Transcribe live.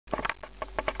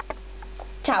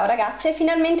Ciao ragazze,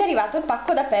 finalmente è arrivato il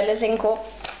pacco da Perles&Co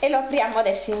e lo apriamo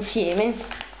adesso insieme.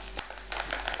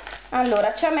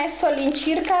 Allora, ci ha messo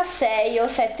all'incirca 6 o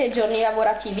 7 giorni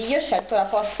lavorativi. Io ho scelto la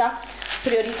posta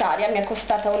prioritaria, mi è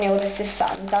costata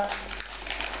 1,60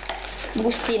 €.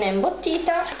 Bustina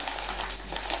imbottita,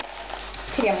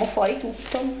 tiriamo fuori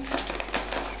tutto.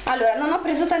 Allora, non ho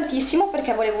preso tantissimo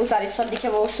perché volevo usare i soldi che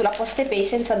avevo sulla PostePay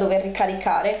senza dover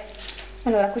ricaricare.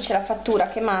 Allora, qui c'è la fattura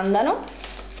che mandano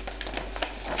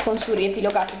con su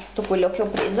riepilogato tutto quello che ho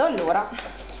preso. Allora,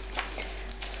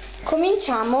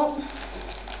 cominciamo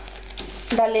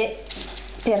dalle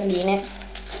perline.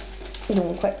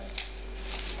 Dunque,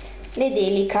 le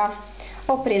Delica,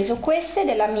 ho preso queste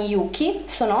della Miyuki,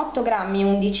 sono 8 grammi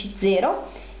 11,0,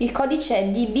 il codice è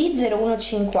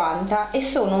DB0150 e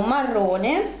sono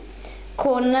marrone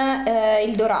con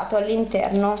il dorato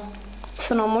all'interno,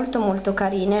 sono molto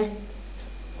carine.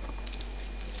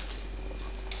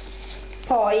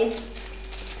 Poi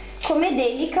come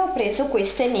Delica ho preso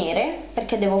queste nere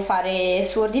perché devo fare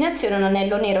su ordinazione un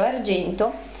anello nero e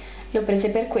argento, le ho prese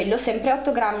per quello, sempre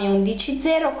 8 grammi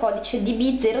 11,0, codice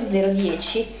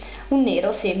DB0010, un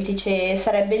nero semplice,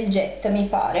 sarebbe il jet mi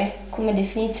pare come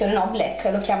definizione, no, black,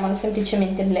 lo chiamano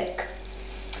semplicemente black.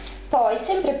 Poi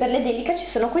sempre per le Delica ci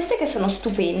sono queste che sono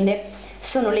stupende,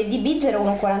 sono le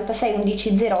DB0146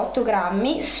 11,0, 8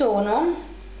 grammi, sono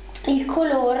il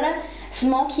color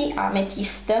Smoky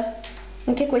Amethyst,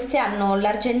 anche queste hanno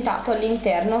l'argentato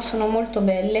all'interno, sono molto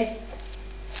belle.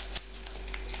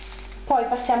 Poi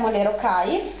passiamo alle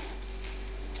Rocaille,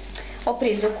 ho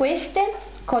preso queste,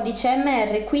 codice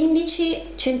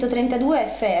MR15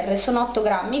 132 FR, sono 8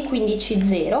 grammi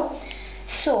 15,0,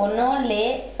 sono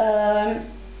le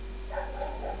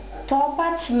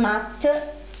Topaz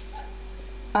Matte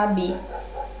AB,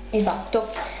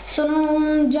 esatto, sono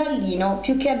un giallino,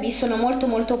 più che AB sono molto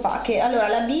opache. Allora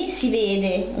la B si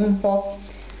vede un po',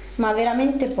 ma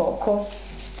veramente poco.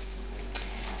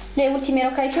 Le ultime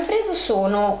Rocaille che ho preso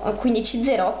sono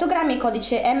 15,0, 8 grammi,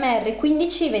 codice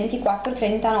MR15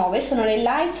 2439, sono le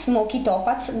Light Smoky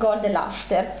Topaz Gold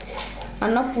Luster,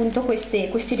 hanno appunto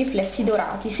questi riflessi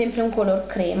dorati, sempre un color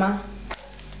crema.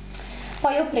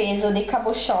 Poi ho preso dei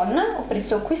cabochon, ho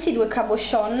preso questi due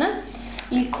cabochon,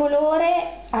 il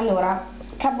colore, allora,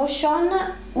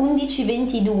 cabochon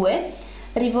 1122,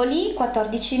 Rivoli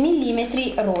 14 mm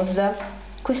rose,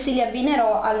 questi li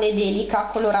abbinerò alle Delica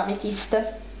color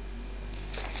amethyst.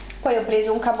 Poi ho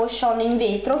preso un cabochon in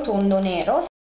vetro tondo nero,